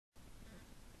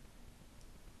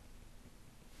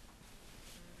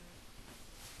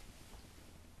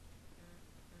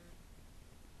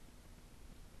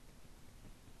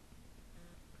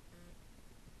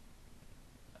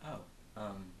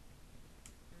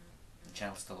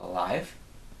channel's still alive.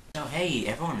 So hey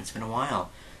everyone, it's been a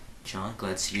while. John,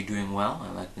 glad to see you're doing well.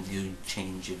 I like the new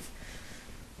change of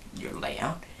your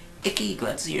layout. Icky,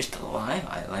 glad to see you're still alive.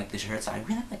 I like the shirts. I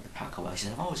really like the pocket watches.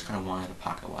 I've always kind of wanted a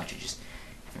pocket watch. I just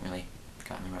haven't really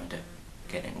gotten around to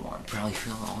getting one. Probably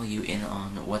fill all you in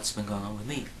on what's been going on with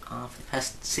me. For the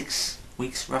past 6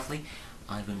 weeks roughly,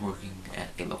 I've been working at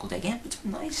a local day camp. It's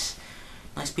been nice.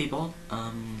 Nice people.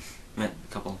 Met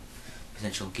a couple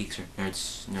potential geeks or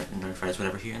nerds, nerd friends,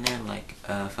 whatever here and there, like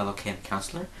a fellow camp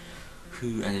counselor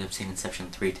who ended up seeing Inception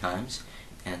 3 times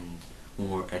and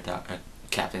wore a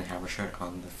Captain Hammer shirt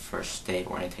on the first day of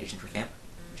orientation for camp,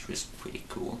 which was pretty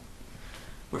cool.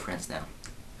 We're friends now.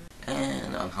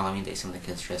 And on Halloween Day, some of the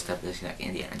kids dressed up as like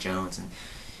Indiana Jones and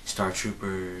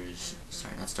Stormtroopers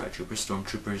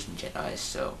and Jedis,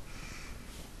 so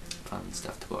fun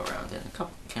stuff to go around. And a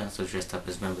couple counselors dressed up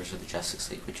as members of the Justice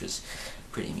League, which was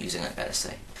pretty amusing, I gotta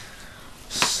say.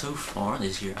 So far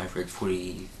this year I've read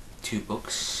 42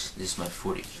 books. This is my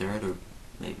 43rd or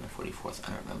maybe my 44th,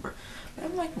 I don't remember. But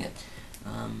I'm liking it.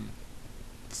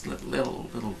 It's a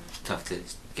little tough to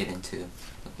get into,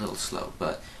 a little slow,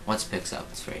 but once it picks up,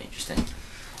 it's very interesting.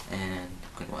 And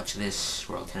I'm going to watch this,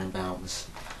 Royal Tenenbaums,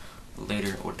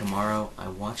 later or tomorrow. I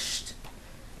watched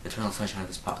Eternal Sunshine of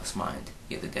the Spotless Mind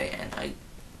the other day, and I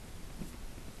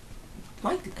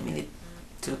liked it. I mean, it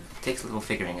takes a little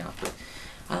figuring out, but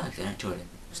I liked it, I enjoyed it.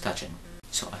 It was touching.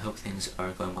 So I hope things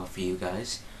are going well for you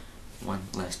guys. One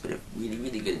last bit of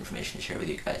really good information to share with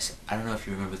you guys. I don't know if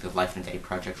you remember the Life in a Day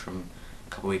project from a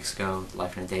couple weeks ago, the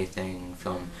Life in a Day thing,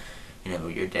 film, you know,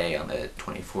 your day on the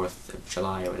 24th of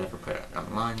July or whatever, put it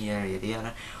online, yada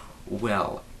yada.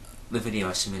 Well, the video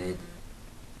I submitted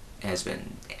has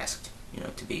been asked, you know,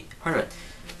 to be part of it.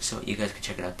 So you guys can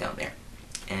check it out down there.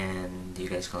 And you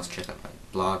guys can also check out my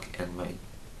blog and my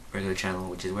regular channel,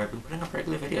 which is where I've been putting up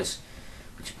regular videos,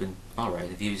 which have been alright.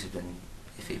 The views have been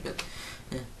iffy, but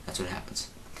that's what happens.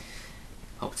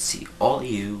 Hope to see all of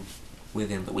you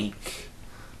within the week,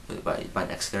 by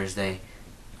next Thursday.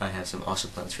 I have some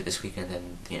awesome plans for this weekend,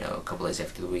 and you know, a couple days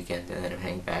after the weekend, and then I'm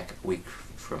heading back a week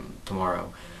from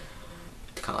tomorrow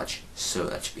to college, so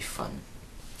that should be fun.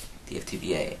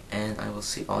 DFTBA, and I will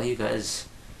see all you guys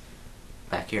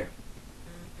back here.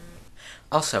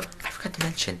 Also, I forgot to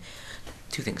mention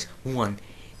 2 things. One,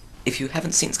 if you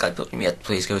haven't seen Sky Pilgrim yet,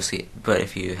 please go see it. But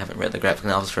if you haven't read the graphic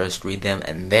novels first, read them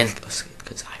and then go see it,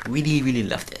 because I really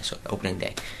loved it. So opening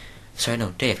day. Sorry,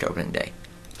 no, day after opening day.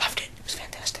 Loved it. It was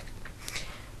fantastic.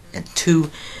 And 2,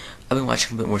 I've been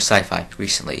watching a bit more sci-fi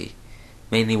recently.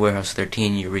 Mainly Warehouse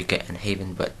 13, Eureka, and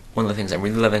Haven. But one of the things I'm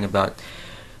really loving about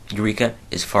Eureka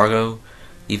is Fargo.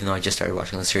 Even though I just started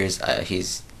watching the series,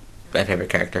 he's my favorite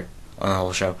character on the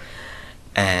whole show.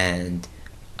 And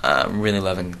I'm really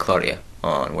loving Claudia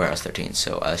on Warehouse 13,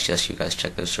 so I suggest you guys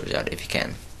check those stories out if you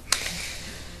can.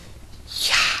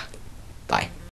 Yeah. Bye.